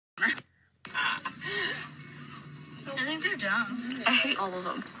down. I hate all of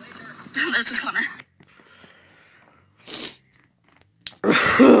them. That's just Connor.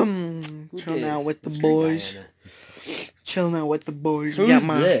 Chilling out with the boys. Chilling out with the boys. We Who's got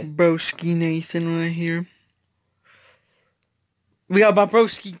my that? broski Nathan right here. We got my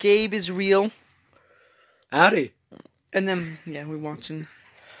broski Gabe is real. Howdy. And then, yeah, we're watching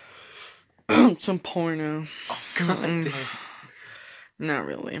some porno. Oh, God damn. Not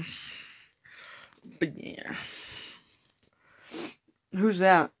really. But yeah. Who's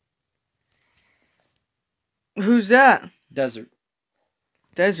that? Who's that? Desert.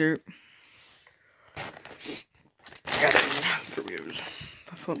 Desert. Doritos.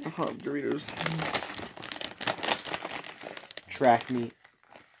 I felt the hot Doritos. Track meet.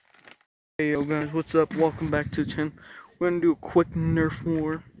 Hey yo guys, what's up? Welcome back to the channel. We're gonna do a quick Nerf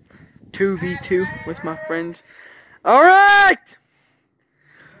war 2v2 with my friends. Alright!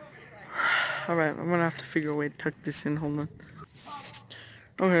 Alright, I'm gonna have to figure a way to tuck this in. Hold on.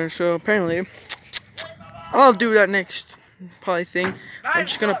 Okay, so apparently I'll do that next probably thing. I'm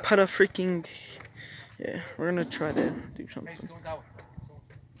just gonna put a freaking, yeah, we're gonna try to do something.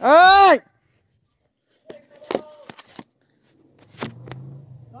 Alright!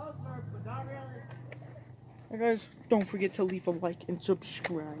 Hey guys, don't forget to leave a like and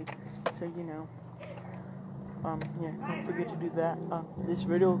subscribe, so you know. Yeah, don't forget to do that. This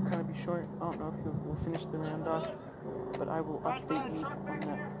video will kind of be short. I don't know if we'll finish the round off, but I will update you on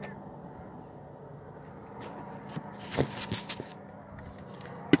that.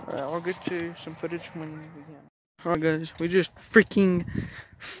 Alright, I'll get to some footage when we can. Alright guys, we just freaking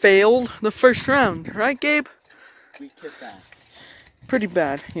failed the first round, right Gabe? We kissed ass. Pretty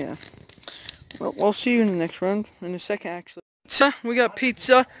bad, yeah. Well, we'll see you in the next round. In a second, actually. Pizza. We got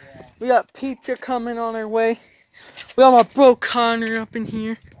pizza. We got pizza coming on our way. We got my bro Connor up in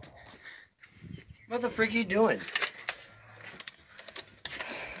here. What the frick are you doing?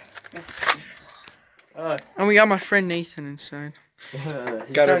 And we got my friend Nathan inside. He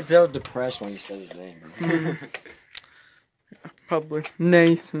started so depressed when he said his name. Probably.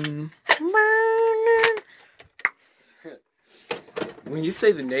 Nathan. When you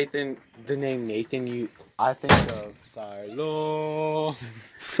say the name Nathan, I think of Silo.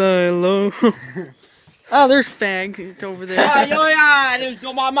 Silo. Oh, there's Fag. It's over there. There's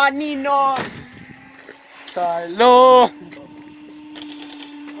no mama Nino. Silo.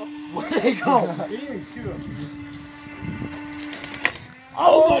 Where'd they go? He didn't shoot him.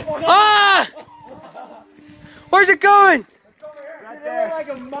 Oh! Ah! Where's it going? Right there. Like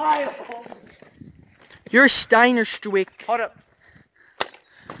a mile. You're a Steiner Strick. Hold up.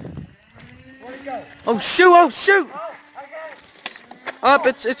 Where'd it go? Oh shoot! Oh shoot! Oh, okay. Up!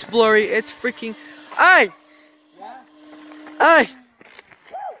 It's blurry. It's freaking. Aye! Yeah? Aye!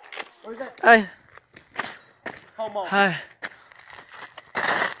 Where's that? Aye! Home on. Aye!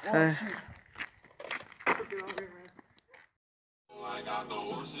 Oh, Aye! shoot. I got the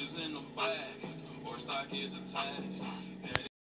horses in the back, horse stock is attached.